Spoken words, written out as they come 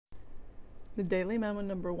The Daily Memo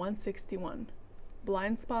number 161.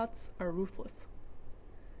 Blind spots are ruthless.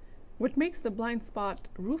 What makes the blind spot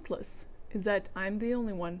ruthless is that I'm the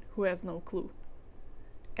only one who has no clue.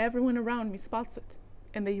 Everyone around me spots it,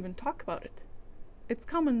 and they even talk about it. It's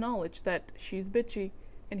common knowledge that she's bitchy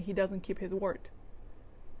and he doesn't keep his word.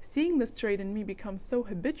 Seeing this trait in me becomes so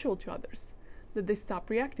habitual to others that they stop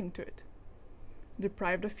reacting to it.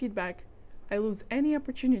 Deprived of feedback, I lose any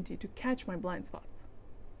opportunity to catch my blind spots.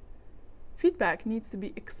 Feedback needs to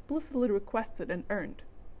be explicitly requested and earned.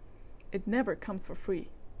 It never comes for free.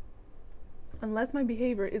 Unless my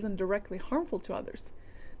behavior isn't directly harmful to others,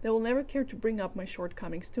 they will never care to bring up my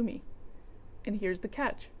shortcomings to me. And here's the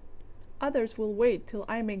catch. Others will wait till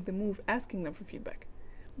I make the move asking them for feedback,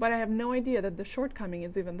 but I have no idea that the shortcoming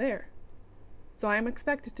is even there. So I am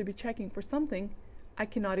expected to be checking for something I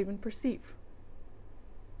cannot even perceive.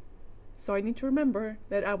 So I need to remember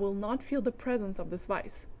that I will not feel the presence of this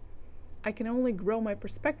vice. I can only grow my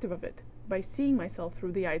perspective of it by seeing myself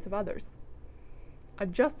through the eyes of others.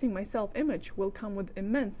 Adjusting my self-image will come with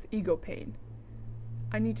immense ego pain.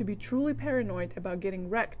 I need to be truly paranoid about getting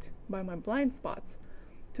wrecked by my blind spots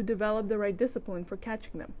to develop the right discipline for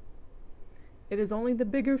catching them. It is only the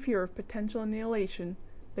bigger fear of potential annihilation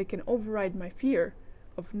that can override my fear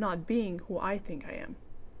of not being who I think I am.